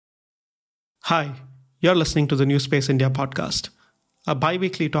Hi, you're listening to the New Space India podcast, a bi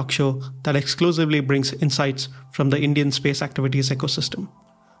weekly talk show that exclusively brings insights from the Indian space activities ecosystem.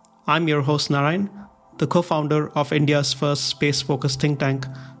 I'm your host, Narayan, the co founder of India's first space focused think tank,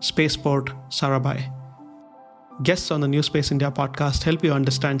 Spaceport Sarabhai. Guests on the New Space India podcast help you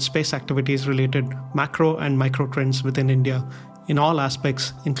understand space activities related macro and micro trends within India in all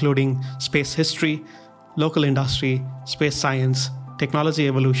aspects, including space history, local industry, space science, technology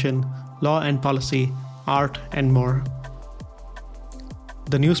evolution, law and policy, art, and more.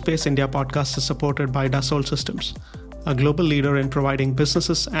 The New Space India podcast is supported by Dassault Systems, a global leader in providing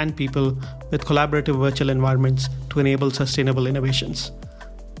businesses and people with collaborative virtual environments to enable sustainable innovations.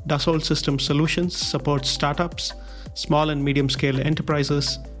 Dassault Systems Solutions supports startups, small and medium-scale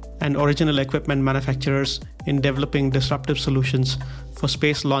enterprises, and original equipment manufacturers in developing disruptive solutions for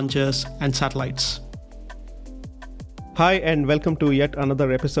space launchers and satellites. Hi, and welcome to yet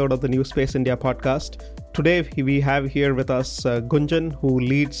another episode of the New Space India podcast. Today, we have here with us Gunjan, who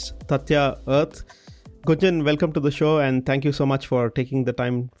leads Tatya Earth. Gunjan, welcome to the show, and thank you so much for taking the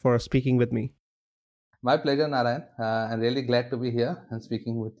time for speaking with me. My pleasure, Narayan. I'm really glad to be here and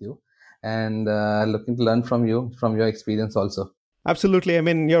speaking with you, and looking to learn from you, from your experience also. Absolutely. I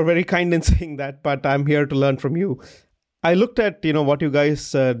mean, you're very kind in saying that, but I'm here to learn from you. I looked at, what you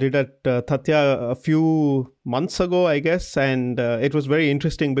guys did at Tatya a few months ago, I guess, and it was very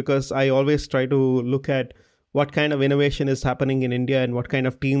interesting because I always try to look at what kind of innovation is happening in India and what kind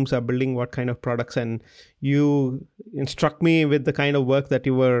of teams are building what kind of products. And you struck me with the kind of work that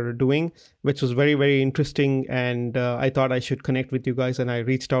you were doing, which was very, very interesting. And I thought I should connect with you guys, and I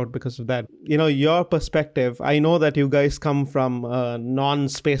reached out because of that. Your perspective, I know that you guys come from a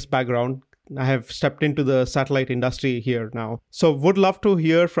non-space background. I have stepped into the satellite industry here now. So would love to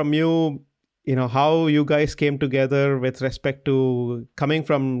hear from you, how you guys came together with respect to coming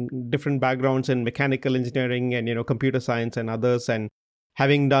from different backgrounds in mechanical engineering and, computer science and others, and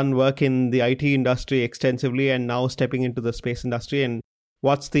having done work in the IT industry extensively and now stepping into the space industry. And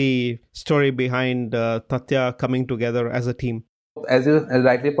what's the story behind Tatya coming together as a team? As you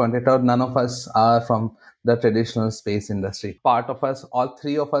rightly pointed out, none of us are from the traditional space industry. Part of us, all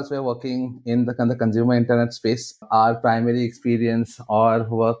three of us, were working in the consumer internet space. Our primary experience or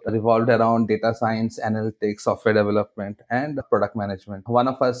work revolved around data science, analytics, software development, and product management. One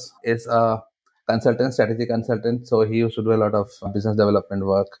of us is a consultant, strategy consultant. So he used to do a lot of business development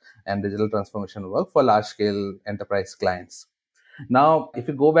work and digital transformation work for large scale enterprise clients. Now, if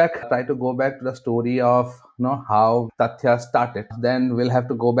you try to go back to the story of how Tatya started, then we'll have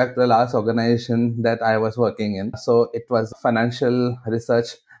to go back to the last organization that I was working in. So it was a financial research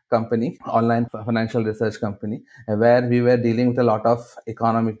company, online financial research company, where we were dealing with a lot of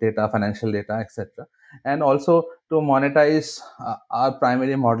economic data, financial data, etc. And also to monetize, our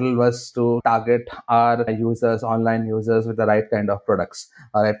primary model was to target our users, online users, with the right kind of products,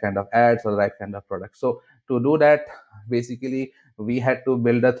 or right kind of ads, or the right kind of products. So to do that, basically, we had to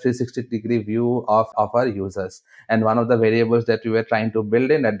build a 360-degree view of our users. And one of the variables that we were trying to build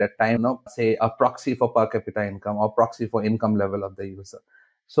in at that time, say a proxy for per capita income or proxy for income level of the user.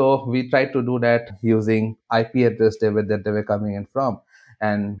 So we tried to do that using IP address that they were coming in from.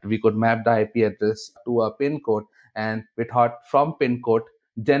 And we could map the IP address to a pin code. And we thought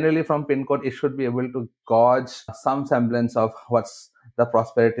generally from pin code, it should be able to gauge some semblance of what's the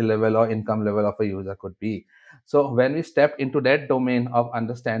prosperity level or income level of a user could be. So when we stepped into that domain of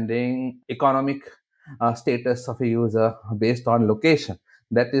understanding economic status of a user based on location,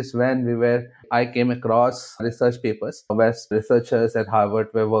 that is when I came across research papers where researchers at Harvard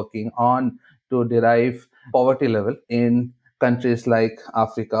were working on to derive poverty level in countries like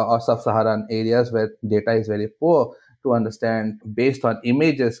Africa or sub-Saharan areas where data is very poor, to understand based on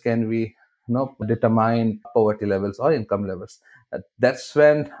images can we determine poverty levels or income levels. That's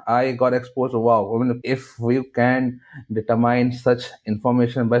when I got exposed to, wow, I mean, if we can determine such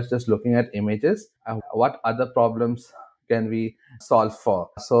information by just looking at images, what other problems can we solve for?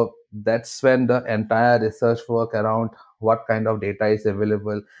 So that's when the entire research work around what kind of data is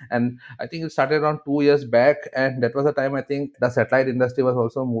available. And I think it started around 2 years back. And that was the time I think the satellite industry was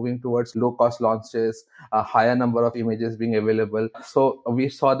also moving towards low cost launches, a higher number of images being available. So we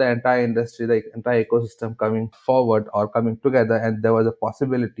saw the entire industry, the entire ecosystem coming forward or coming together. And there was a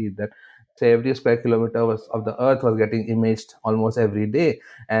possibility that say every square kilometer of the earth was getting imaged almost every day.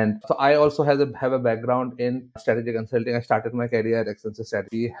 And so I also have a background in strategy consulting. I started my career at Accenture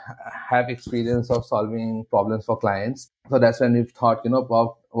Strategy, have experience of solving problems for clients. So that's when we thought,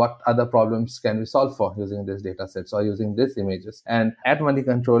 about what other problems can we solve for using these data sets or using these images. And at Money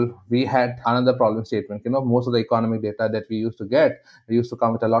Control, we had another problem statement. Most of the economic data that we used to get, we used to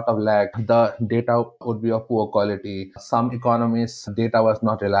come with a lot of lag. The data would be of poor quality. Some economies' data was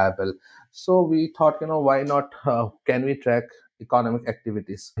not reliable. So we thought, why not can we track economic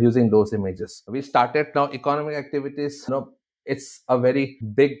activities using those images? We started now economic activities. It's a very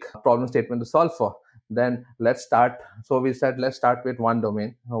big problem statement to solve for. Then let's start. So we said, let's start with one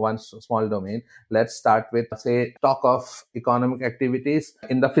domain, one small domain. Let's start with, say, talk of economic activities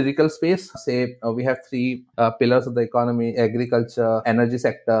in the physical space. Say we have three pillars of the economy: agriculture, energy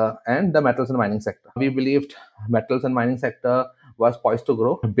sector, and the metals and mining sector. We believed metals and mining sector was poised to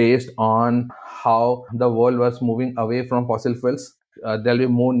grow based on how the world was moving away from fossil fuels. There'll be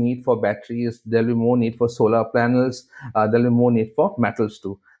more need for batteries, there'll be more need for solar panels, there'll be more need for metals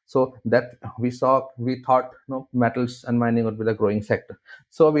too. So that we thought metals and mining would be the growing sector.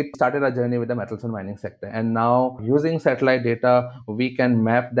 So we started our journey with the metals and mining sector. And now using satellite data, we can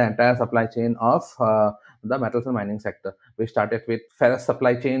map the entire supply chain of the metals and mining sector. We started with ferrous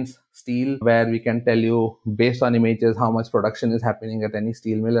supply chains, steel, where we can tell you based on images how much production is happening at any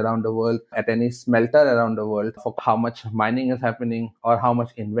steel mill around the world, at any smelter around the world, for how much mining is happening, or how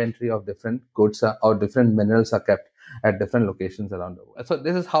much inventory of different goods or different minerals are kept at different locations around the world. So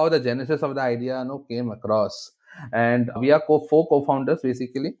this is how the genesis of the idea came across. And we are four co-founders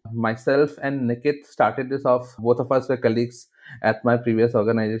basically. Myself and Nikit started this off. Both of us were colleagues at my previous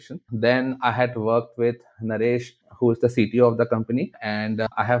organization. Then I had worked with Naresh, who is the CTO of the company, and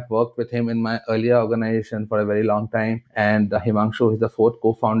I have worked with him in my earlier organization for a very long time. And Himanshu is the fourth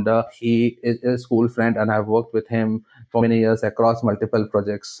co-founder. He is a school friend, and I've worked with him for many years across multiple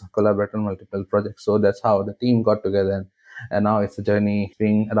projects, collaborated on multiple projects. So that's how the team got together. And now it's a journey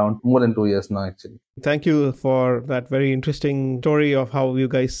being around more than 2 years now, actually. Thank you for that very interesting story of how you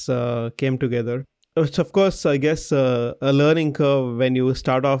guys came together. It's, of course, I guess, a learning curve when you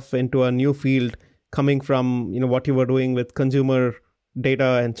start off into a new field, coming from what you were doing with consumer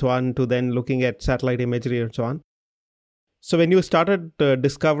data and so on, to then looking at satellite imagery and so on. So when you started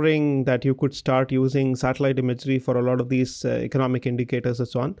discovering that you could start using satellite imagery for a lot of these economic indicators and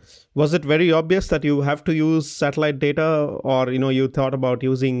so on, was it very obvious that you have to use satellite data, or you thought about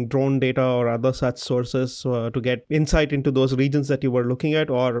using drone data or other such sources to get insight into those regions that you were looking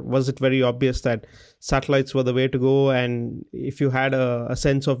at? Or was it very obvious that satellites were the way to go, and if you had a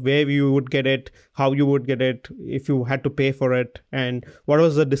sense of where you would get it, how you would get it, if you had to pay for it, and what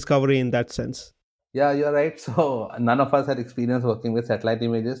was the discovery in that sense? Yeah, you're right. So none of us had experience working with satellite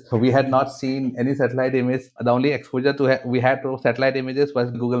images. So we had not seen any satellite image. The only exposure we had to satellite images was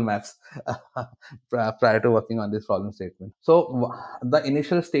Google Maps prior to working on this problem statement. So the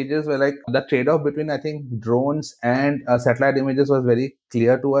initial stages were like the trade-off between, I think, drones and satellite images was very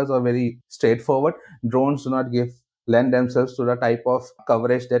clear to us, or very straightforward. Drones do not lend themselves to the type of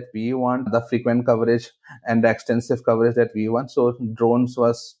coverage that we want, the frequent coverage and the extensive coverage that we want. So drones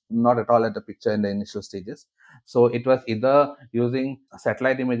was not at all at the picture in the initial stages. So it was either using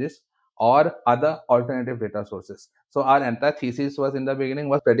satellite images or other alternative data sources. So our entire thesis was, in the beginning,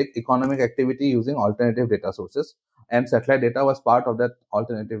 was predict economic activity using alternative data sources, and satellite data was part of that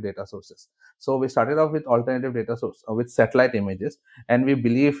alternative data sources. So we started off with alternative data source with satellite images, and we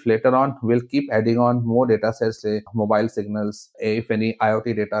believe later on we'll keep adding on more data sets, say mobile signals, if any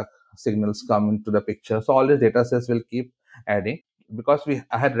IoT data signals come into the picture. So all these data sets will keep adding. Because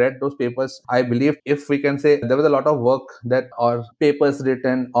I had read those papers, I believe if we can say there was a lot of work that or papers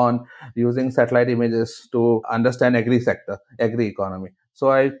written on using satellite images to understand agri economy. So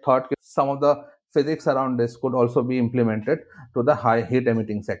I thought some of the physics around this could also be implemented to the high heat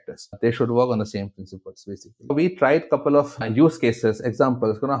emitting sectors. They should work on the same principles, basically. We tried a couple of use cases,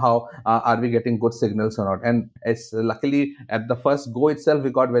 examples, how are we getting good signals or not. And it's luckily at the first go itself,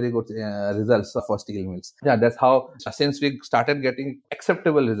 we got very good results for steel mills. Yeah, that's how, since we started getting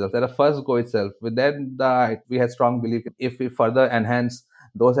acceptable results at the first go itself, then we had strong belief if we further enhance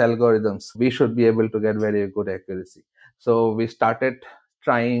those algorithms, we should be able to get very good accuracy. So we started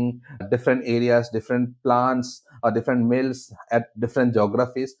trying different areas, different plants or different mills at different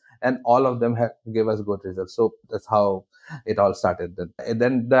geographies, and all of them gave us good results. So that's how it all started.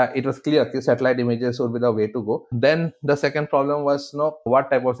 Then it was clear satellite images would be the way to go. Then the second problem was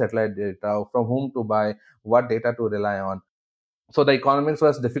what type of satellite data, from whom to buy, what data to rely on. So the economics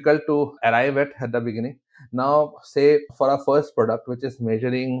was difficult to arrive at the beginning. Now, say for our first product, which is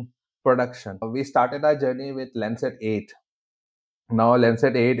measuring production, we started our journey with Landsat 8. Now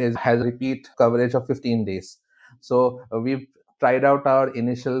Landsat 8 has repeat coverage of 15 days. So we tried out our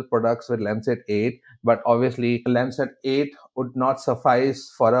initial products with Landsat 8, but obviously Landsat 8 would not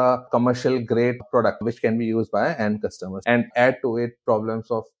suffice for a commercial grade product which can be used by end customers, and add to it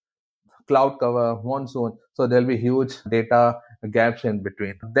problems of cloud cover, monsoon. So there'll be huge data gaps in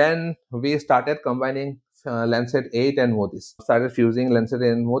between. Then we started combining Landsat 8 and MODIS. Started fusing Landsat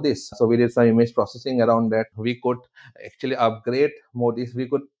 8 and MODIS. So we did some image processing around that. We could actually upgrade MODIS. We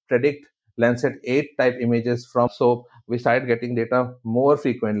could predict Landsat 8 type images from. So we started getting data more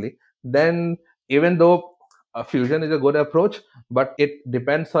frequently. Then even though fusion is a good approach, but it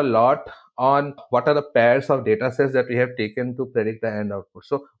depends a lot on what are the pairs of data sets that we have taken to predict the end output.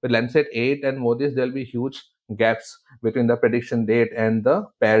 So with Landsat 8 and MODIS, there'll be huge gaps between the prediction date and the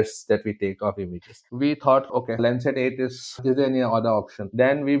pairs that we take of images. We thought, okay, Landsat 8 is there any other option?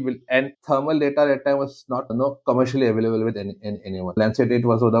 Then we will, and thermal data at that time was not commercially available with anyone. Landsat 8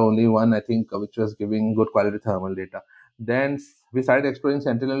 was the only one, I think, which was giving good quality thermal data. Then we started exploring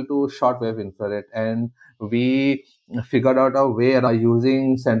Sentinel-2 shortwave infrared, and we figured out a way of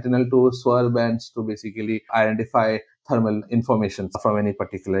using Sentinel-2 SWIR bands to basically identify thermal information from any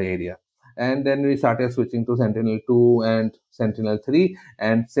particular area. And then we started switching to Sentinel-2 and Sentinel-3.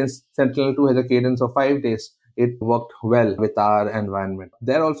 And since Sentinel-2 has a cadence of 5 days, it worked well with our environment.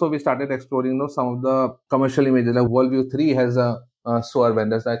 There also we started exploring some of the commercial images. Like Worldview 3 has a SWIR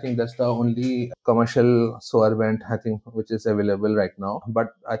band. I think that's the only commercial SWIR band, I think, which is available right now. But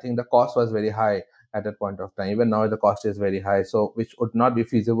I think the cost was very high at that point of time. Even now the cost is very high, so which would not be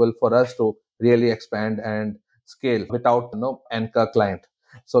feasible for us to really expand and scale without anchor client.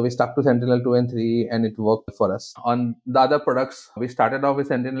 So we stuck to Sentinel-2 and 3, and it worked for us. On the other products, we started off with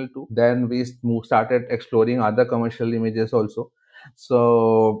Sentinel-2. Then we started exploring other commercial images also.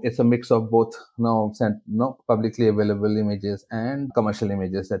 So it's a mix of both publicly available images and commercial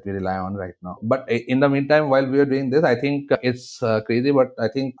images that we rely on right now. But in the meantime, while we were doing this, I think it's crazy, but I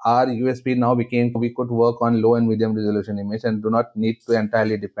think our USP now became we could work on low and medium resolution image and do not need to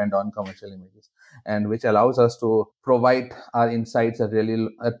entirely depend on commercial images, and which allows us to provide our insights at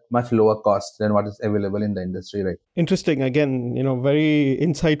much lower cost than what is available in the industry, right? Interesting. Again, very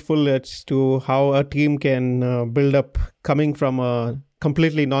insightful as to how a team can build up coming from a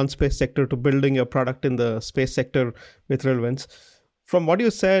completely non-space sector to building a product in the space sector with relevance. From what you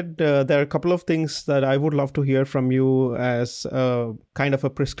said, there are a couple of things that I would love to hear from you as a kind of a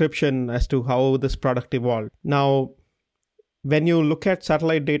prescription as to how this product evolved. Now, when you look at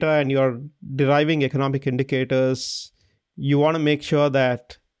satellite data and you're deriving economic indicators, you want to make sure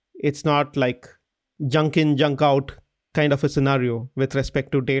that it's not like junk in, junk out kind of a scenario with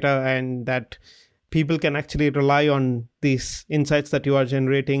respect to data, and that people can actually rely on these insights that you are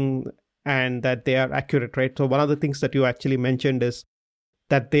generating and that they are accurate, right? So one of the things that you actually mentioned is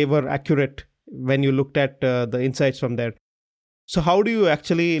that they were accurate when you looked at the insights from there. So how do you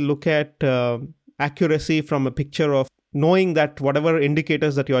actually look at accuracy from a picture of knowing that whatever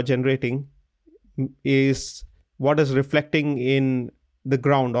indicators that you are generating is what is reflecting in the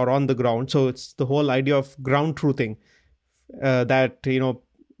ground or on the ground? So it's the whole idea of ground truthing, that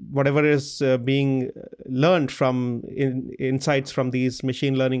whatever is being learned from insights from these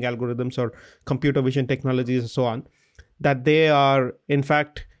machine learning algorithms or computer vision technologies and so on, that they are, in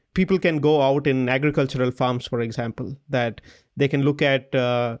fact, people can go out in agricultural farms, for example, that they can look at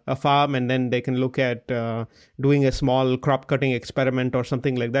a farm and then they can look at doing a small crop cutting experiment or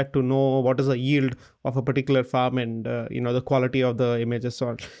something like that to know what is the yield of a particular farm and the quality of the images. So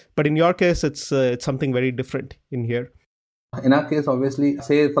on. But in your case, it's something very different in here. In our case, obviously,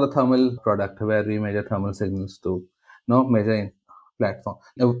 say for the thermal product where we measure thermal signals to measure in platform.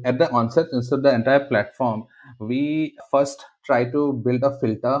 At the onset, instead of the entire platform, we first try to build a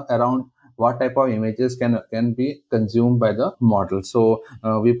filter around what type of images can be consumed by the model. So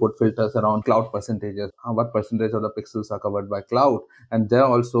we put filters around cloud percentages, what percentage of the pixels are covered by cloud. And there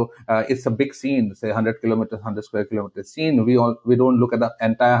also, it's a big scene, say 100 kilometers, 100 square kilometers scene. We don't look at the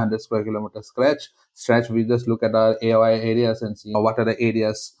entire 100 square kilometer stretch. We just look at our AOI areas and see what are the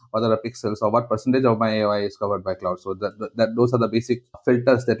areas, what are the pixels, or what percentage of my AOI is covered by cloud. So that those are the basic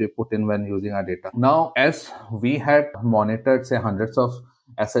filters that we put in when using our data. Now, as we had monitored, say, hundreds of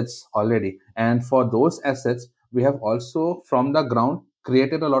assets already, and for those assets, we have also from the ground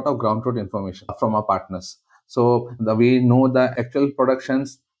created a lot of ground truth information from our partners. So we know the actual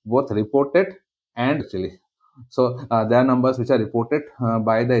productions, both reported and actually. So there are numbers which are reported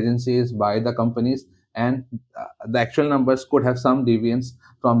by the agencies, by the companies, and the actual numbers could have some deviance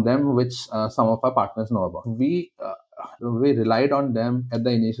from them, which some of our partners know about. We relied on them at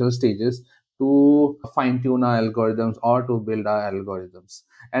the initial stages to fine tune our algorithms or to build our algorithms.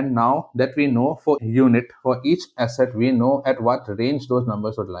 And now that we know for unit, for each asset, we know at what range those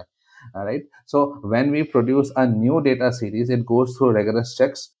numbers would lie. All right. So when we produce a new data series, it goes through rigorous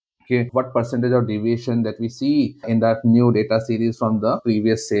checks. Okay, what percentage of deviation that we see in that new data series from the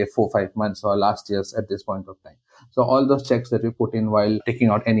previous, say, 4-5 months or last year's at this point of time. So all those checks that we put in while taking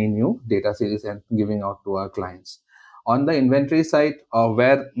out any new data series and giving out to our clients. On the inventory side,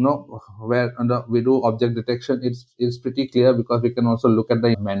 where we do object detection, it's pretty clear because we can also look at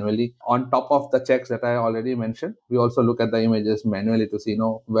the manually. On top of the checks that I already mentioned, we also look at the images manually to see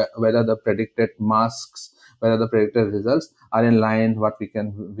whether the predicted masks, whether the predicted results are in line what we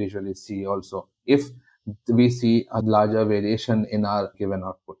can visually see also. If we see a larger variation in our given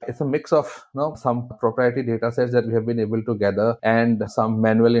output. It's a mix of some proprietary data sets that we have been able to gather and some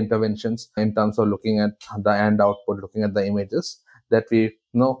manual interventions in terms of looking at the end output, looking at the images that we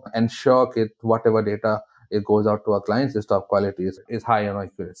ensure that whatever data it goes out to our clients is top quality, is high on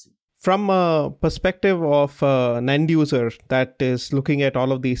accuracy. From a perspective of an end user that is looking at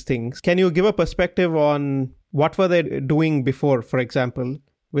all of these things, can you give a perspective on what were they doing before, for example,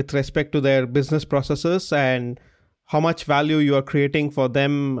 with respect to their business processes and how much value you are creating for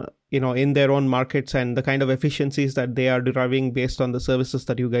them, in their own markets and the kind of efficiencies that they are deriving based on the services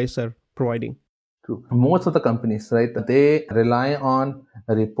that you guys are providing? True. Most of the companies, right, they rely on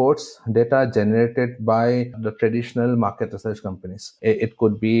reports, data generated by the traditional market research companies. It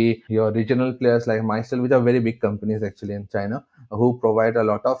could be your regional players like Mystell, which are very big companies actually in China, who provide a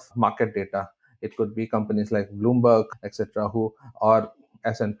lot of market data. It could be companies like Bloomberg, etc., or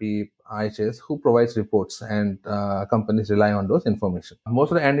S&P, IHS, who provides reports, and companies rely on those information.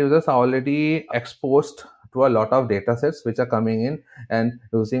 Most of the end users are already exposed to a lot of data sets which are coming in and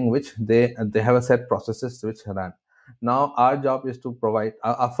using which they have a set processes which run. Now our job is to provide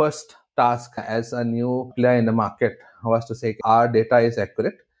our first task as a new player in the market was to say our data is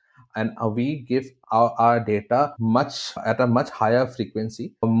accurate, and we give our data at a much higher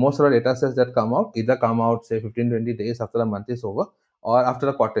frequency. Most of the data sets that come out either come out say 15-20 days after a month is over or after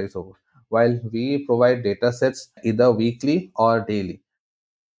a quarter is over, while we provide data sets either weekly or daily.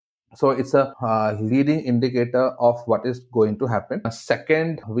 So it's a leading indicator of what is going to happen.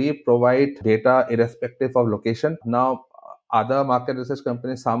 Second, we provide data irrespective of location. Now, other market research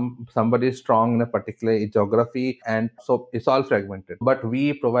companies, somebody is strong in a particular geography, and so it's all fragmented. But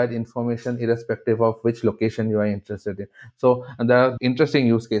we provide information irrespective of which location you are interested in. So there are interesting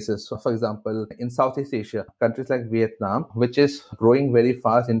use cases. So, for example, in Southeast Asia, countries like Vietnam, which is growing very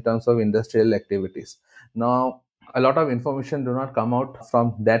fast in terms of industrial activities. Now, a lot of information do not come out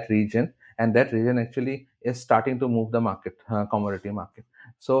from that region, and that region actually is starting to move the market, commodity market.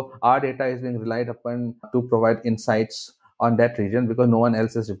 So our data is being relied upon to provide insights on that region because no one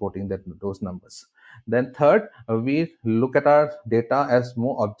else is reporting those numbers. Then third, we look at our data as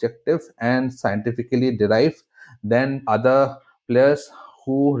more objective and scientifically derived than other players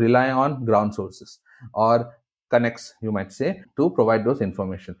who rely on ground sources or connects, you might say, to provide those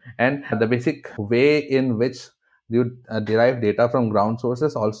information. And the basic way in which you derive data from ground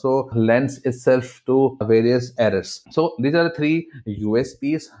sources also lends itself to various errors. So these are the three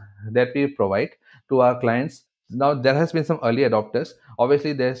USPs that we provide to our clients. Now there has been some early adopters.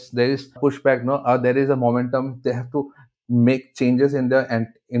 Obviously, there is pushback. There is a momentum. They have to make changes in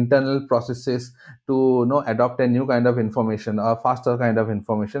their internal processes to adopt a new kind of information, a faster kind of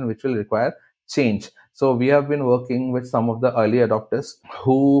information, which will require change. So we have been working with some of the early adopters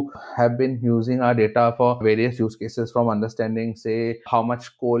who have been using our data for various use cases, from understanding, say, how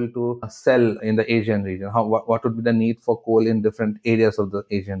much coal to sell in the Asian region, what would be the need for coal in different areas of the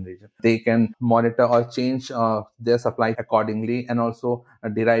Asian region. They can monitor or change their supply accordingly, and also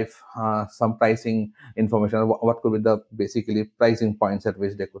derive some pricing information. What could be the basically pricing points at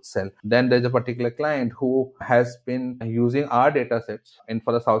which they could sell. Then there's a particular client who has been using our data sets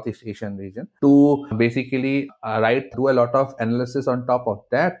for the Southeast Asian region to basically do a lot of analysis on top of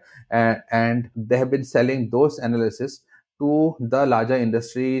that, and they have been selling those analysis to the larger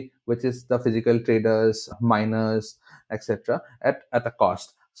industry, which is the physical traders, miners, etc., at a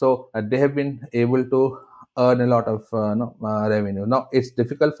cost. So they have been able to earn a lot of revenue. Now it's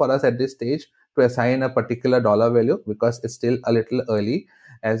difficult for us at this stage to assign a particular dollar value because it's still a little early.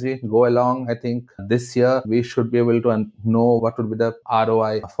 As we go along, I think this year we should be able to know what would be the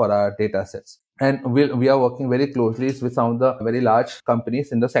ROI for our data sets. And we are working very closely with some of the very large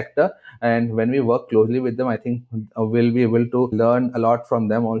companies in the sector. And when we work closely with them, I think we'll be able to learn a lot from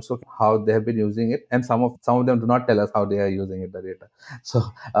them also, how they have been using it. And some of them do not tell us how they are using it, the data. So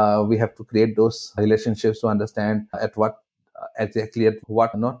we have to create those relationships to understand at what exactly at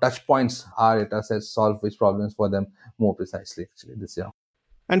what touch points our data sets solve which problems for them more precisely actually this year.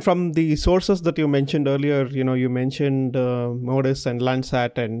 And from the sources that you mentioned earlier, you mentioned Modis and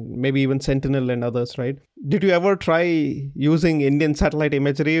Landsat and maybe even Sentinel and others, right? Did you ever try using Indian satellite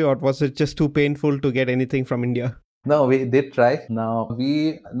imagery, or was it just too painful to get anything from India? No, we did try. Now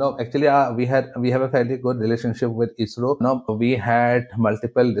we no actually we have a fairly good relationship with ISRO. Now we had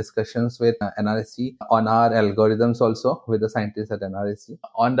multiple discussions with NRSC on our algorithms also with the scientists at NRSC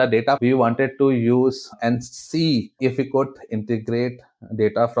on the data we wanted to use and see if we could integrate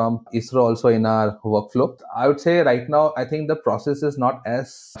data from ISRO also in our workflow. I would say right now I think the process is not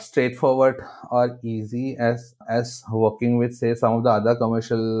as straightforward or easy as working with say some of the other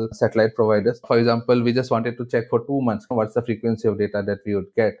commercial satellite providers. For example, we just wanted to check for 2 months what's the frequency of data that we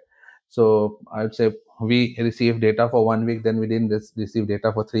would get. So I would say we received data for 1 week, then we didn't receive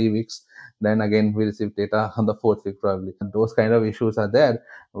data for 3 weeks, then again we received data on the fourth week probably. And those kind of issues are there,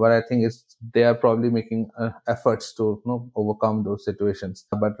 but I think they are probably making efforts to overcome those situations.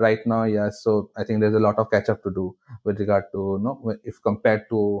 But right now, so I think there's a lot of catch up to do with regard to if compared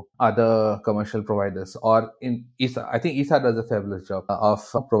to other commercial providers or in ESA. I think ESA does a fabulous job of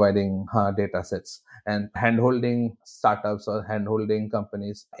providing data sets and handholding startups or handholding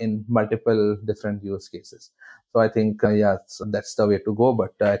companies in multiple different use cases. So I think so that's the way to go,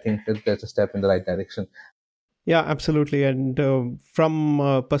 but I think that's a step in the right direction. Yeah, absolutely. And from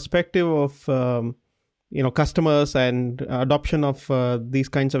a perspective of customers and adoption of these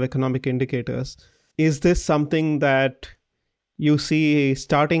kinds of economic indicators, is this something that you see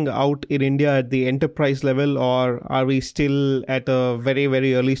starting out in India at the enterprise level, or are we still at a very,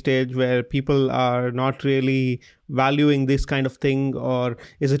 very early stage where people are not really valuing this kind of thing, or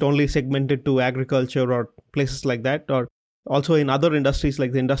is it only segmented to agriculture or places like that, or also in other industries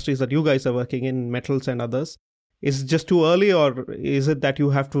like the industries that you guys are working in, metals and others? Is it just too early, or is it that you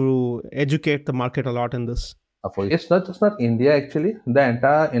have to educate the market a lot in this? It's not just not India actually. The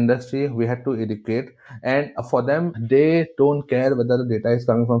entire industry we had to educate, and for them, they don't care whether the data is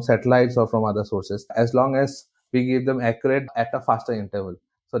coming from satellites or from other sources, as long as we give them accurate at a faster interval.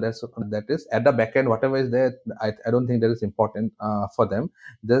 So that is at the back end, whatever is there. I don't think that is important for them.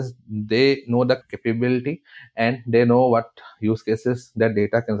 Just they know the capability and they know what use cases that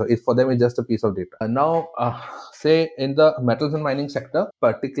data can solve. For them, it's just a piece of data. Now, say in the metals and mining sector,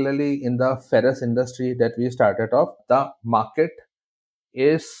 particularly in the ferrous industry that we started off, the market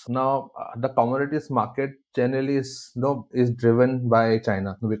is now the commodities market generally is driven by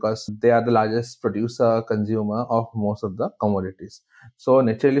China because they are the largest producer consumer of most of the commodities. So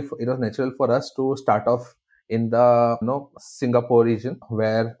naturally, it was natural for us to start off in the Singapore region,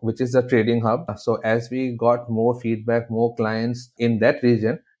 which is the trading hub. So as we got more feedback, more clients in that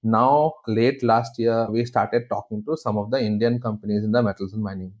region, now late last year we started talking to some of the Indian companies in the metals and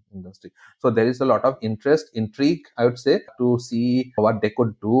mining industry. So there is a lot of intrigue, I would say, to see what they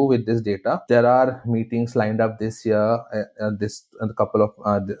could do with this data. There are meetings lined up this year, a couple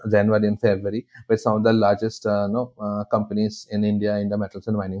of January and February, with some of the largest companies in India in the metals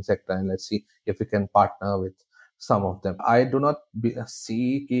and mining sector, and let's see if we can partner with some of them. I do not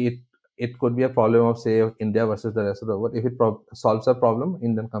see it could be a problem of say India versus the rest of the world. If it solves a problem,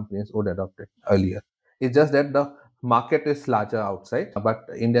 Indian companies would adopt it earlier. It's just that the market is larger outside, but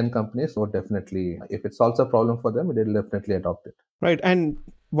Indian companies would definitely, if it solves a problem for them, they'll definitely adopt it. Right. And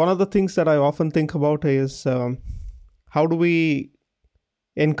one of the things that I often think about is how do we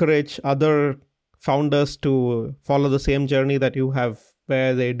encourage other founders to follow the same journey that you have,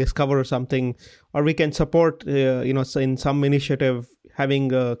 where they discover something, or we can support, in some initiative,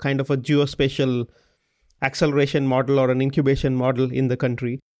 having a kind of a geospatial acceleration model or an incubation model in the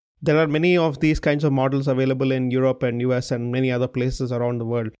country. There are many of these kinds of models available in Europe and US and many other places around the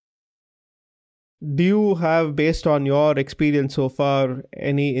world. Do you have, based on your experience so far,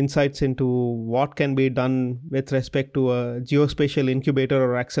 any insights into what can be done with respect to a geospatial incubator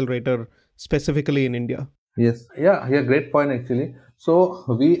or accelerator specifically in India? Yes. Yeah, great point actually. So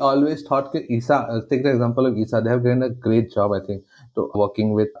we always thought that ESA, take the example of ESA, they have done a great job, I think, to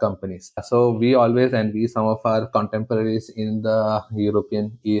working with companies. So we always envy some of our contemporaries in the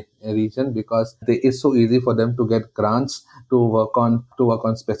European region because it is so easy for them to get grants to work on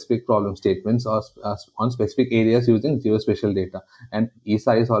specific problem statements or on specific areas using geospatial data. And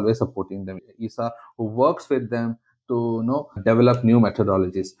ESA is always supporting them. ESA works with them to develop new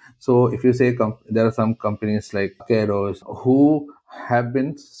methodologies. So if you say there are some companies like Keros who have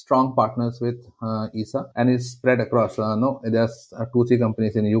been strong partners with ESA, and it's spread across. No, there's 2-3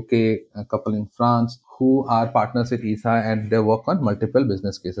 companies in UK, a couple in France who are partners with ESA, and they work on multiple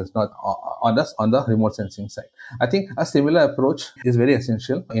business cases, not on the remote sensing side. I think a similar approach is very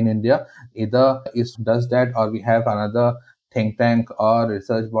essential in India. Either is does that, or we have another think tank or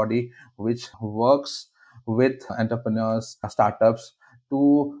research body which works with entrepreneurs, startups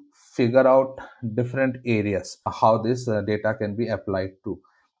to figure out different areas how this data can be applied to.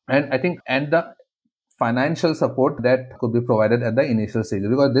 And I think, and the financial support that could be provided at the initial stages,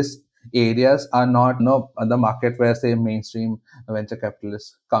 because these areas are not the market where, say, mainstream venture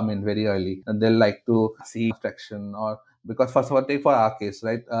capitalists come in very early, and they'll like to see traction. Or because, first of all, take for our case,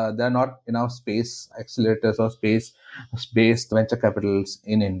 right, there are not enough space accelerators or space based venture capitals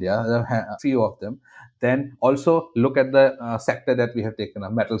in India. There are a few of them. Then also look at the sector that we have taken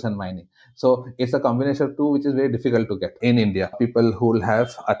up, metals and mining. So it's a combination of two, which is very difficult to get in India. People who will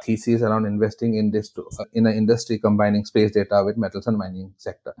have a thesis around investing in this in an industry combining space data with metals and mining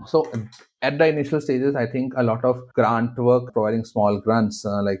sector. So at the initial stages, I think a lot of grant work, providing small grants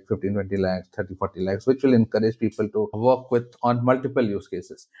like 15, 20 lakhs, 30, 40 lakhs, which will encourage people to work with on multiple use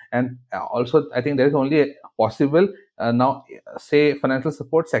cases. And also, I think there is only possible now, say, financial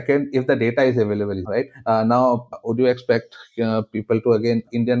support. Second, if the data is available, right? Now, would you expect people to, again,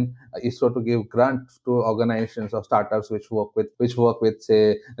 Indian ISRO to give grant to organizations or startups which work with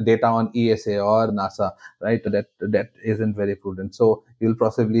say data on ESA or NASA, right? That isn't very prudent. So you'll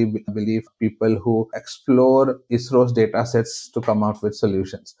possibly believe people who explore ISRO's data sets to come out with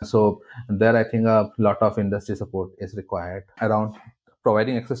solutions. So there, I think a lot of industry support is required around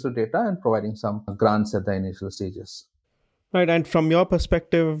providing access to data and providing some grants at the initial stages. Right. And from your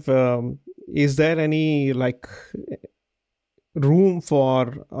perspective, is there any room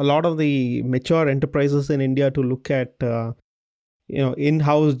for a lot of the mature enterprises in India to look at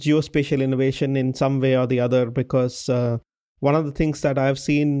in-house geospatial innovation in some way or the other? Because one of the things that I've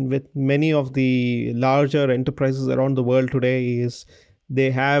seen with many of the larger enterprises around the world today is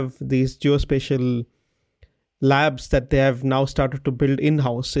they have these geospatial labs that they have now started to build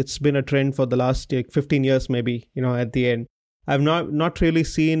in-house. It's been a trend for the last 15 years, maybe, at the end. I've not really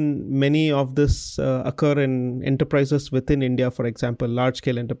seen many of this occur in enterprises within India, for example,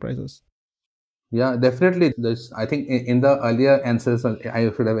 large-scale enterprises. Yeah, definitely. I think in the earlier answers,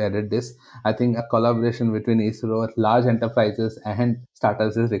 I should have added this. I think a collaboration between ISRO, large enterprises, and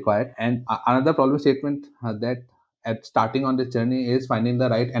startups is required. And another problem statement that at starting on this journey is finding the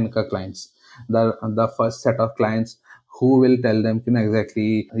right anchor clients, the first set of clients who will tell them,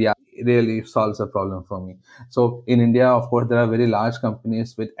 exactly, yeah, it really solves a problem for me. So in India, of course, there are very large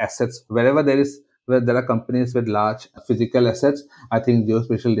companies with assets. Where there are companies with large physical assets, I think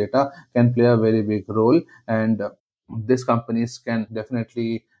geospatial data can play a very big role, and these companies can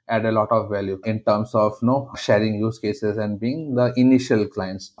definitely add a lot of value in terms of sharing use cases and being the initial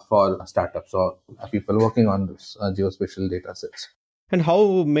clients for startups or people working on this, geospatial data sets. And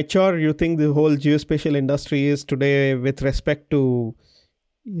how mature you think the whole geospatial industry is today with respect to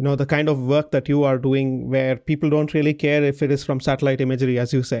the kind of work that you are doing, where people don't really care if it is from satellite imagery,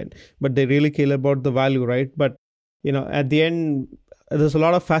 as you said, but they really care about the value, right? But at the end, there's a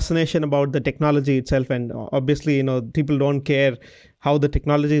lot of fascination about the technology itself, and obviously people don't care how the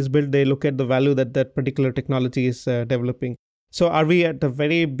technology is built. They look at the value that particular technology is developing. So are we at the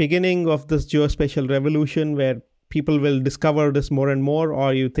very beginning of this geospatial revolution where people will discover this more and more,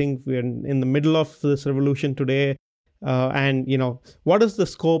 or you think we're in the middle of this revolution today? And what is the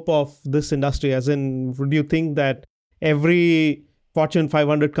scope of this industry? As in, would you think that every Fortune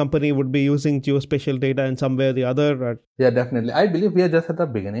 500 company would be using geospatial data in some way or the other? Or? Yeah, definitely. I believe we are just at the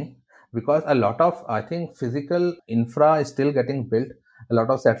beginning, because a lot of, I think, physical infra is still getting built. A lot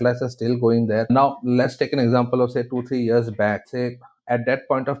of satellites are still going there. Now, let's take an example of, say, 2-3 years back. Say, at that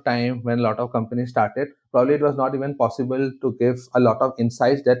point of time when a lot of companies started, probably it was not even possible to give a lot of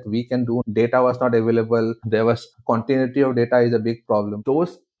insights that we can do. Data was not available. There was continuity of data is a big problem.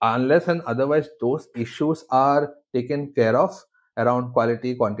 Those, unless and otherwise, those issues are taken care of around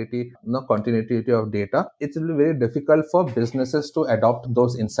quality, quantity, continuity of data, it will be very difficult for businesses to adopt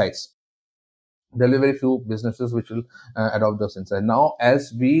those insights. There will be very few businesses which will adopt those insights. Now,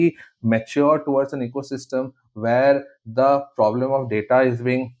 as we mature towards an ecosystem where the problem of data is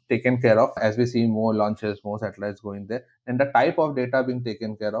being taken care of as we see more launches, more satellites going there, and the type of data being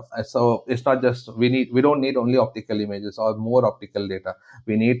taken care of. So it's not just we don't need only optical images or more optical data.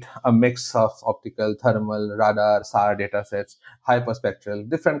 We need a mix of optical, thermal, radar, SAR data sets, hyperspectral,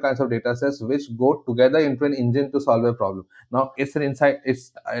 different kinds of data sets which go together into an engine to solve a problem. Now, it's an insight.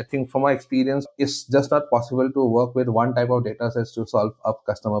 I think from my experience, it's just not possible to work with one type of data sets to solve a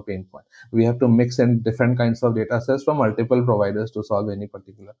customer pain point. We have to mix in different kinds of data sets from multiple providers to solve any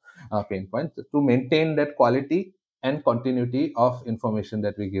particular pain point to maintain that quality and continuity of information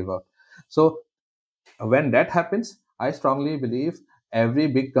that we give out. So when that happens, I strongly believe every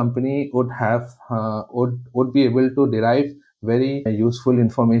big company would be able to derive very useful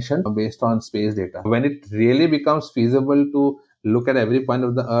information based on space data. When it really becomes feasible to look at every point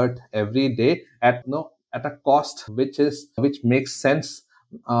of the earth every day at a cost which makes sense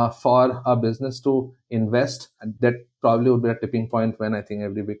for a business to invest, that probably would be a tipping point when I think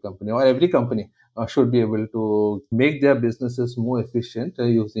every big company or every company should be able to make their businesses more efficient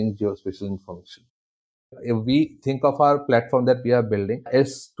using geospatial information. If we think of our platform that we are building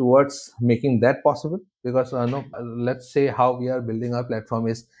is towards making that possible, because let's say how we are building our platform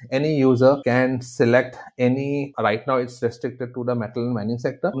is any user can select any. Right now it's restricted to the metal and mining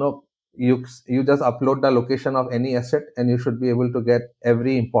sector. You just upload the location of any asset and you should be able to get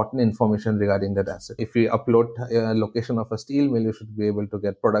every important information regarding that asset. If you upload a location of a steel mill, you should be able to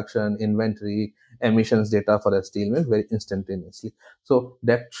get production, inventory, emissions data for a steel mill very instantaneously. So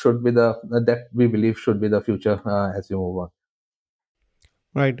that we believe should be the future as we move on.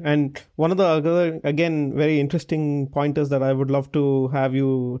 Right. And one of the other, again, very interesting pointers that I would love to have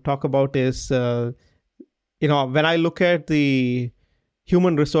you talk about is, when I look at the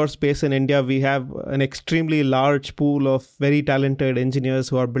human resource base in India, we have an extremely large pool of very talented engineers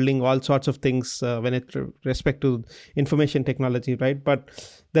who are building all sorts of things when it respect to information technology, right? But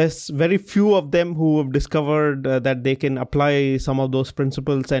there's very few of them who have discovered that they can apply some of those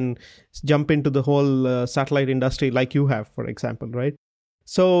principles and jump into the whole satellite industry like you have, for example, right?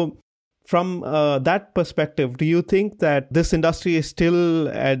 So from that perspective, do you think that this industry is still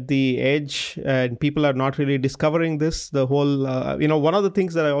at the edge and people are not really discovering this? The whole, one of the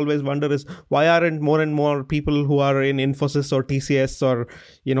things that I always wonder is why aren't more and more people who are in Infosys or TCS or,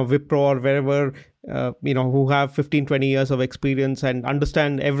 Wipro or wherever, who have 15, 20 years of experience and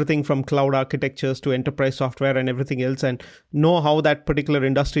understand everything from cloud architectures to enterprise software and everything else and know how that particular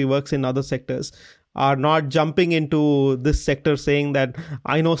industry works in other sectors, are not jumping into this sector saying that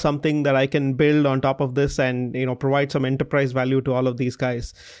I know something that I can build on top of this and, provide some enterprise value to all of these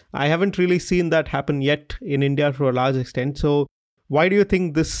guys. I haven't really seen that happen yet in India to a large extent. So why do you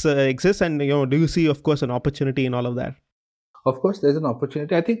think this exists? And, do you see, of course, an opportunity in all of that? Of course, there's an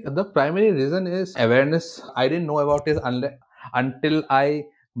opportunity. I think the primary reason is awareness. I didn't know about this until I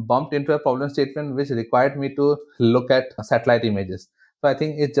bumped into a problem statement which required me to look at satellite images. So I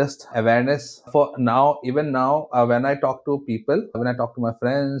think it's just awareness for now. Even now, when I talk to people, when I talk to my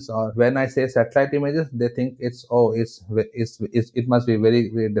friends, or when I say satellite images, they think it must be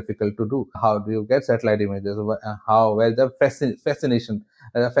very, very difficult to do. How do you get satellite images? Where's the fascination?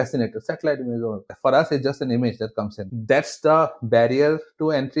 Fascinated satellite image. For us, it's just an image that comes in. That's the barrier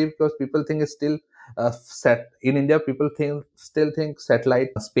to entry because people think it's still in India, people still think satellite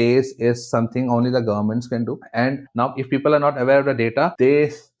space is something only the governments can do. And now, if people are not aware of the data,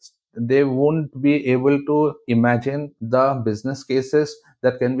 they won't be able to imagine the business cases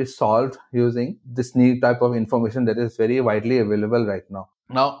that can be solved using this new type of information that is very widely available right now.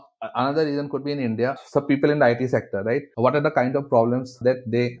 Now, another reason could be in India, some people in the IT sector, right? What are the kind of problems that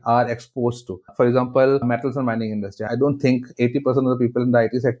they are exposed to? For example, metals and mining industry. I don't think 80% of the people in the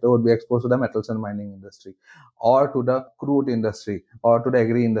IT sector would be exposed to the metals and mining industry or to the crude industry or to the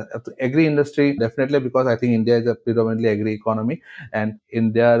agri industry. Definitely, because I think India is a predominantly agri economy and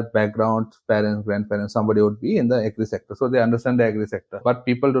in their background, parents, grandparents, somebody would be in the agri sector. So they understand the agri sector, but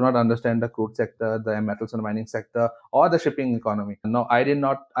people do not understand the crude sector, the metals and mining sector or the shipping economy. No,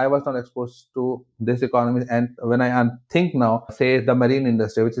 I was not exposed to this economy. And when I think now, say the marine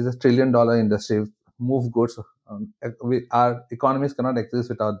industry, which is $1 trillion industry, move goods, our economies cannot exist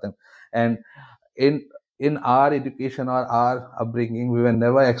without them. And in our education or our upbringing, we were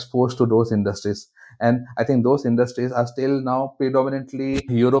never exposed to those industries. And I think those industries are still now predominantly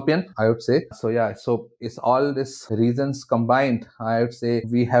European, I would say. So it's all these reasons combined. I would say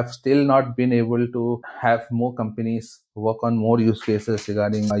we have still not been able to have more companies work on more use cases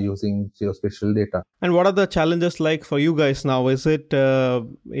regarding using geospatial data. And what are the challenges like for you guys now? Is it,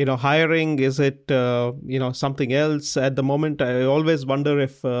 hiring? Is it, something else at the moment? I always wonder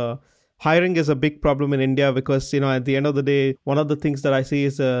if hiring is a big problem in India because, at the end of the day, one of the things that I see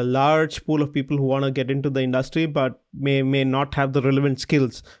is a large pool of people who want to get into the industry but may not have the relevant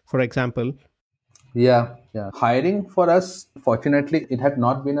skills, for example. Yeah, yeah. Hiring for us, fortunately, it had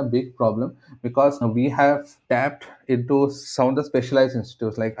not been a big problem because we have tapped into some of the specialized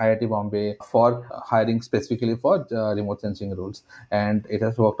institutes like IIT Bombay for hiring specifically for remote sensing roles, and it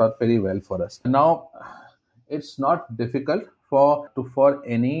has worked out very well for us. Now, it's not difficult for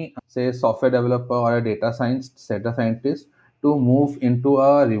any say software developer or a data scientist to move into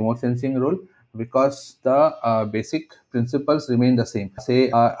a remote sensing role because the basic principles remain the same. Say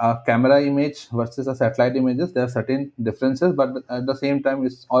a camera image versus a satellite images, there are certain differences, but at the same time,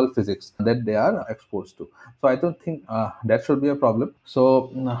 it's all physics that they are exposed to. So I don't think that should be a problem.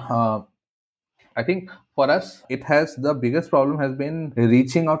 So I think for us, it has the biggest problem has been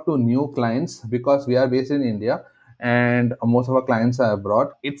reaching out to new clients because we are based in India and most of our clients are abroad.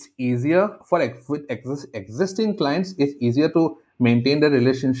 It's easier with existing clients. It's easier to maintain the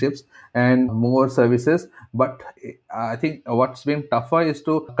relationships and more services. But I think what's been tougher is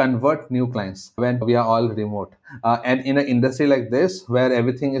to convert new clients when we are all remote. And in an industry like this, where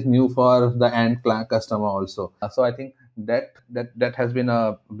everything is new for the end client customer also. So I think that has been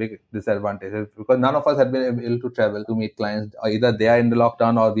a big disadvantage because none of us had been able to travel to meet clients. Either they are in the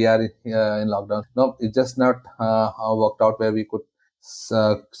lockdown or we are in lockdown. No, it's just not worked out where we could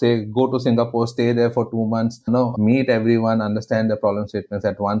say go to Singapore, stay there for 2 months, meet everyone, understand the problem statements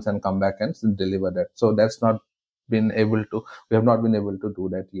at once, and come back and deliver that. So that's not been able to. We have not been able to do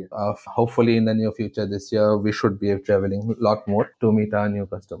that yet. Hopefully, in the near future, this year we should be traveling a lot more to meet our new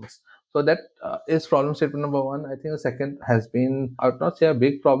customers. So that is problem statement number one. I think the second has been, I would not say a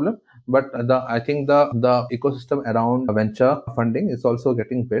big problem, but I think the ecosystem around venture funding is also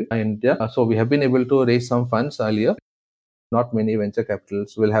getting built in India. So we have been able to raise some funds earlier. Not many venture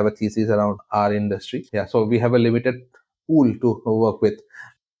capitals will have a thesis around our industry. Yeah, so we have a limited pool to work with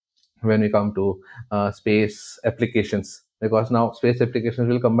when we come to space applications, because now space applications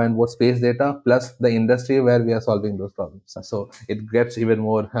will combine both space data plus the industry where we are solving those problems. So it gets even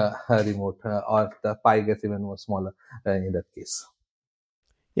more remote, or the pie gets even more smaller in that case.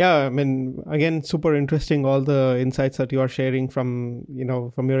 Yeah, I mean, again, super interesting, all the insights that you are sharing from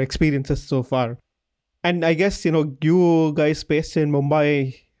your experiences so far. And I guess, you guys based in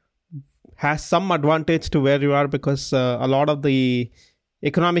Mumbai has some advantage to where you are because a lot of the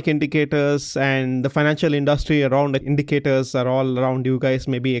economic indicators and the financial industry around indicators are all around you guys,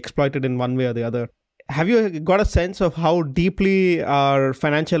 maybe exploited in one way or the other. Have you got a sense of how deeply are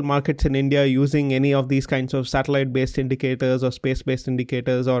financial markets in India using any of these kinds of satellite-based indicators or space-based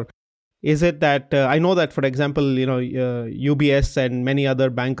indicators? Or is it that, I know that, for example, UBS and many other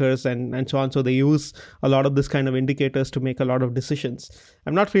bankers and so on, so they use a lot of this kind of indicators to make a lot of decisions.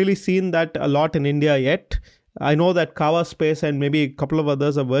 I'm not really seen that a lot in India yet. I know that Kava Space and maybe a couple of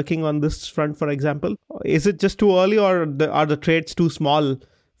others are working on this front, for example. Is it just too early, or are the trades too small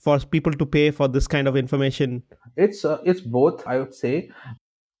for people to pay for this kind of information? It's both, I would say.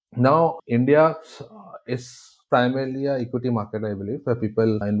 Now, India is primarily a equity market, I believe, where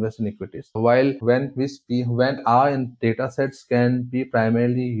people invest in equities. While when our data sets can be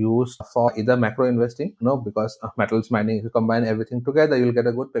primarily used for either macro investing, because of metals mining, if you combine everything together, you'll get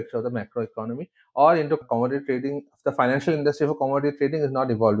a good picture of the macro economy, or into commodity trading. The financial industry for commodity trading is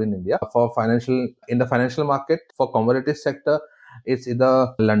not evolved in India. In the financial market for commodities sector, it's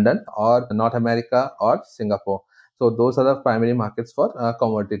either London or North America or Singapore. So those are the primary markets for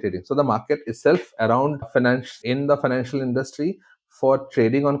commodity trading. So the market itself around in the financial industry for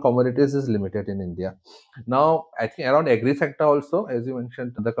trading on commodities is limited in India. Now, I think around agri sector also, as you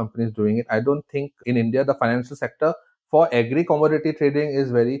mentioned, the company is doing it. I don't think in India the financial sector for agri commodity trading is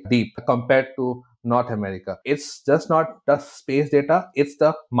very deep compared to North America. It's just not the space data, it's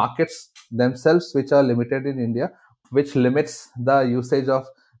the markets themselves which are limited in India, which limits the usage of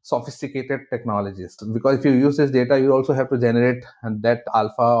sophisticated technologies. Because if you use this data, you also have to generate that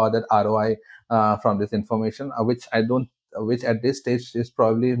alpha or that ROI from this information, which at this stage is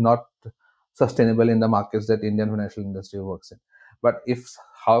probably not sustainable in the markets that Indian financial industry works in. But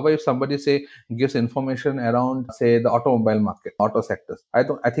however, if somebody gives information around, say, the automobile market, auto sectors,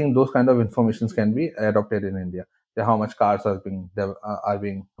 I think those kind of informations can be adopted in India. How much cars are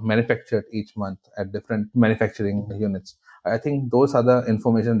being manufactured each month at different manufacturing units. I think those are the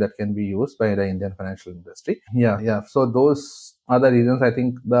information that can be used by the Indian financial industry. Yeah. So those are the reasons I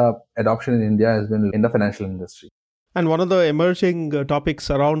think the adoption in India has been in the financial industry. And one of the emerging topics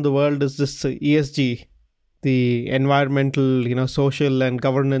around the world is this ESG, the environmental, social and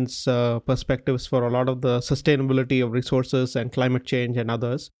governance perspectives for a lot of the sustainability of resources and climate change and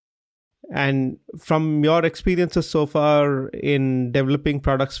others. And from your experiences so far in developing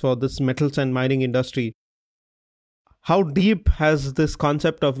products for this metals and mining industry, how deep has this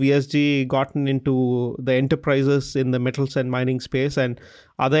concept of ESG gotten into the enterprises in the metals and mining space? And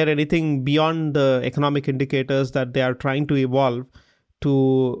are there anything beyond the economic indicators that they are trying to evolve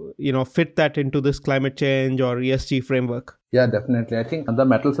to, fit that into this climate change or ESG framework? Yeah, definitely. I think the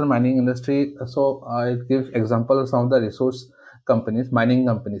metals and mining industry, so I give example of some of the resource companies, mining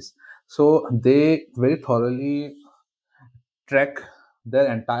companies. So they very thoroughly track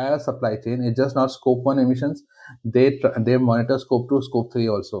their entire supply chain. It's just not scope 1 emissions. They monitor scope 2, scope 3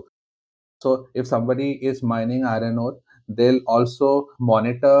 also. So if somebody is mining iron ore, they'll also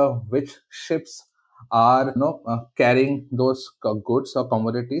monitor which ships are carrying those goods or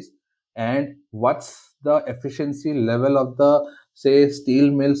commodities, and what's the efficiency level of the say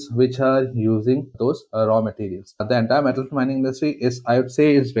steel mills which are using those raw materials. The entire metal mining industry is, I would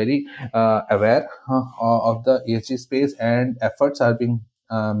say, is very aware of the ESG space, and efforts are being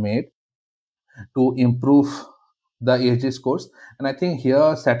made to improve the ESG scores. And I think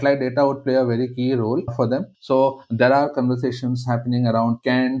here satellite data would play a very key role for them. So there are conversations happening around,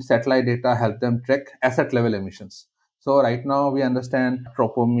 can satellite data help them track asset level emissions? So right now we understand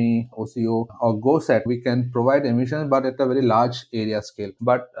Tropomi, OCO, or GoSat, we can provide emissions, but at a very large area scale.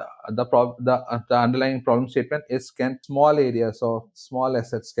 But the underlying problem statement is, can small areas or small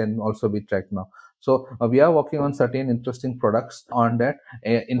assets can also be tracked now? So we are working on certain interesting products on that.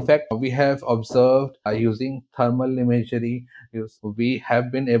 In fact, we have observed using thermal imagery, we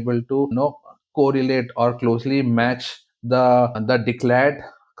have been able to correlate or closely match the declared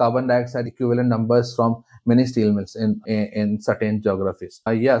carbon dioxide equivalent numbers from many steel mills in certain geographies.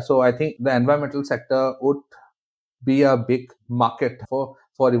 So I think the environmental sector would be a big market for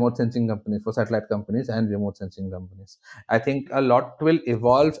remote sensing companies, for satellite companies and remote sensing companies. I think a lot will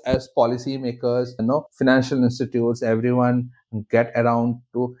evolve as policymakers, financial institutes, everyone get around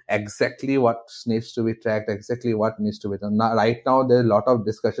to exactly what needs to be tracked, exactly what needs to be done. Now, right now, there's a lot of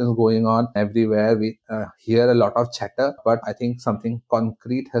discussions going on everywhere. We hear a lot of chatter, but I think something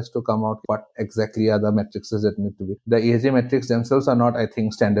concrete has to come out. What exactly are the metrics that need to be? The ESG metrics themselves are not, I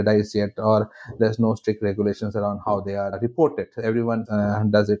think, standardized yet, or there's no strict regulations around how they are reported. Everyone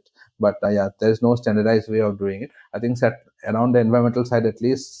does it, but there's no standardized way of doing it. I think around the environmental side, at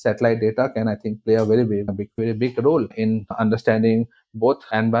least satellite data can, I think, play a very big role in understanding both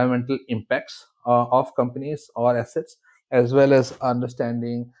environmental impacts of companies or assets, as well as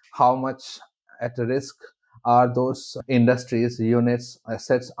understanding how much at risk are those industries, units,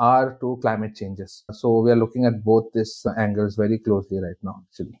 assets are to climate changes. So we are looking at both these angles very closely right now,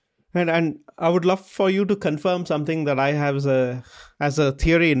 actually. And I would love for you to confirm something that I have as a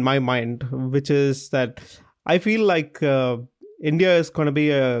theory in my mind, which is that I feel like India is going to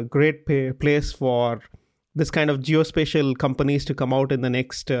be a great place for this kind of geospatial companies to come out in the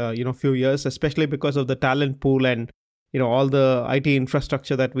next few years, especially because of the talent pool and all the IT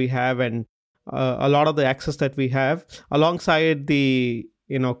infrastructure that we have, and a lot of the access that we have, alongside the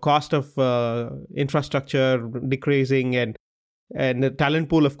cost of infrastructure decreasing, and the talent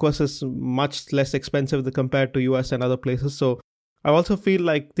pool, of course, is much less expensive compared to US and other places. So I also feel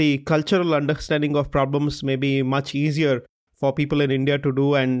like the cultural understanding of problems may be much easier for people in India to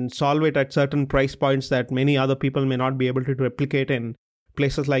do and solve it at certain price points that many other people may not be able to replicate in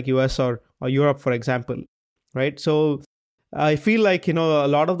places like US or Europe, for example. Right? So I feel like, a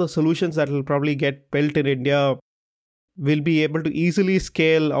lot of the solutions that will probably get built in India will be able to easily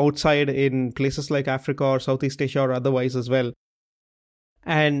scale outside in places like Africa or Southeast Asia or otherwise as well.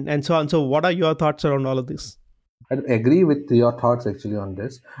 And so on. So what are your thoughts around all of this? I agree with your thoughts actually on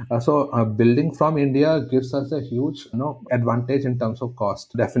this. Building from India gives us a huge advantage in terms of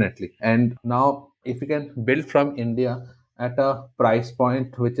cost, definitely. And now if we can build from India at a price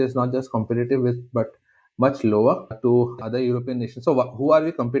point which is not just competitive with, but much lower to other European nations. So who are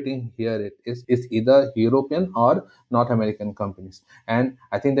we competing here? It is either European or North American companies. And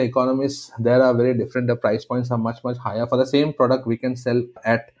I think the economies there are very different. The price points are much, much higher. For the same product, we can sell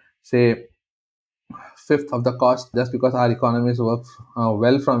at, say, fifth of the cost, just because our economies work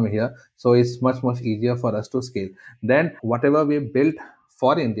well from here. So it's much easier for us to scale. Then whatever we built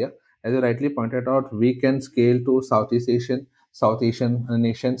for India, as you rightly pointed out, we can scale to South Asian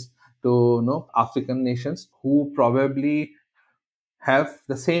nations, to African nations who probably have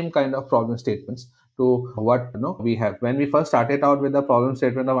the same kind of problem statements to what we have. When we first started out with the problem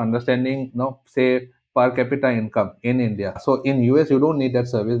statement of understanding, say, per capita income in India. So in US, you don't need that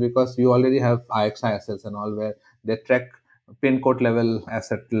service because you already have IXI assets and all, where they track pin code level,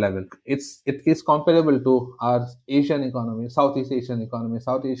 asset level. It is comparable to our Asian economy, Southeast Asian economy,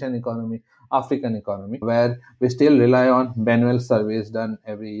 South Asian economy, African economy, where we still rely on manual surveys done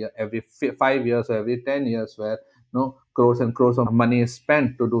every year, every 5 years or every 10 years, where crores and crores of money is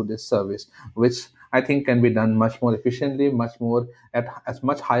spent to do this service, which I think can be done much more efficiently, much more at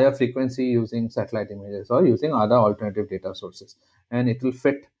much higher frequency using satellite images or using other alternative data sources, and it will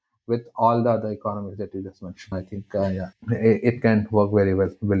fit with all the other economies that you just mentioned. I think, it can work very well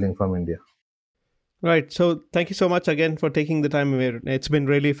building from India. Right. So thank you so much again for taking the time. It's been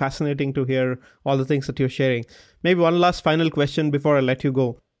really fascinating to hear all the things that you're sharing. Maybe one last final question before I let you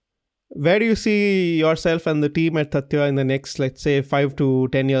go. Where do you see yourself and the team at Tatya in the next, let's say, 5 to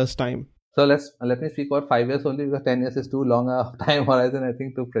 10 years' time? So let me speak about 5 years only, because 10 years is too long a time horizon, I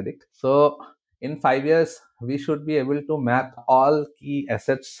think, to predict. So in 5 years, we should be able to map all key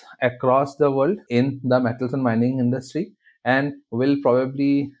assets across the world in the metals and mining industry, and will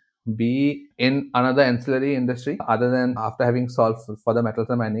probably be in another ancillary industry other than after having solved for the metals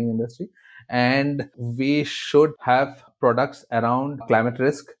and mining industry. And we should have products around climate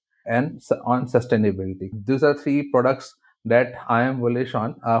risk and on sustainability. These are 3 products that I am bullish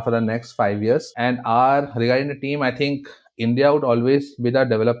on for the next 5 years. And regarding the team, I think India would always be the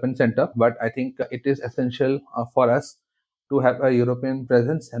development center, but I think it is essential for us to have a European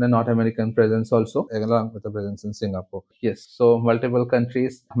presence and a North American presence also, along with a presence in Singapore. Yes, so multiple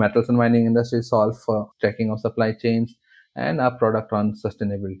countries, metals and mining industry solve for checking of supply chains, and our product on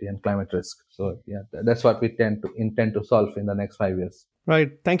sustainability and climate risk. So yeah, that's what we intend to solve in the next 5 years.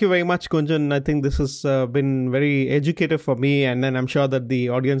 Right. Thank you very much, Gunjan. I think this has been very educative for me, and then I'm sure that the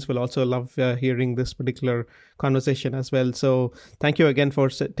audience will also love hearing this particular conversation as well. So thank you again for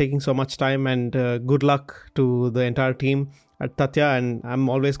taking so much time, and good luck to the entire team at Tatya. And I'm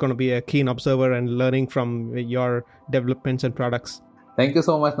always going to be a keen observer and learning from your developments and products. Thank you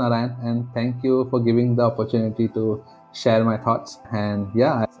so much, Narayan, and thank you for giving the opportunity to share my thoughts. And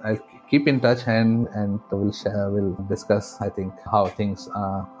yeah, I'll keep in touch, and we'll discuss, I think, how things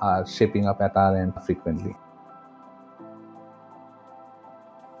are shaping up at our end frequently.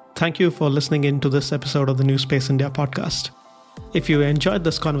 Thank you for listening in to this episode of the New Space India podcast. If you enjoyed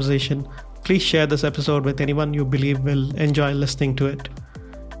this conversation, please share this episode with anyone you believe will enjoy listening to it.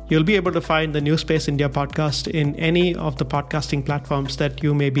 You'll be able to find the New Space India podcast in any of the podcasting platforms that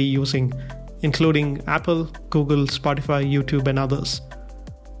you may be using, including Apple, Google, Spotify, YouTube, and others.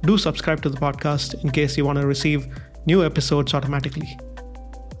 Do subscribe to the podcast in case you want to receive new episodes automatically.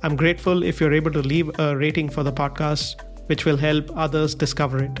 I'm grateful if you're able to leave a rating for the podcast, which will help others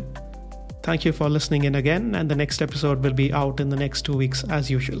discover it. Thank you for listening in again, and the next episode will be out in the next 2 weeks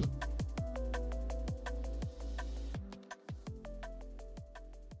as usual.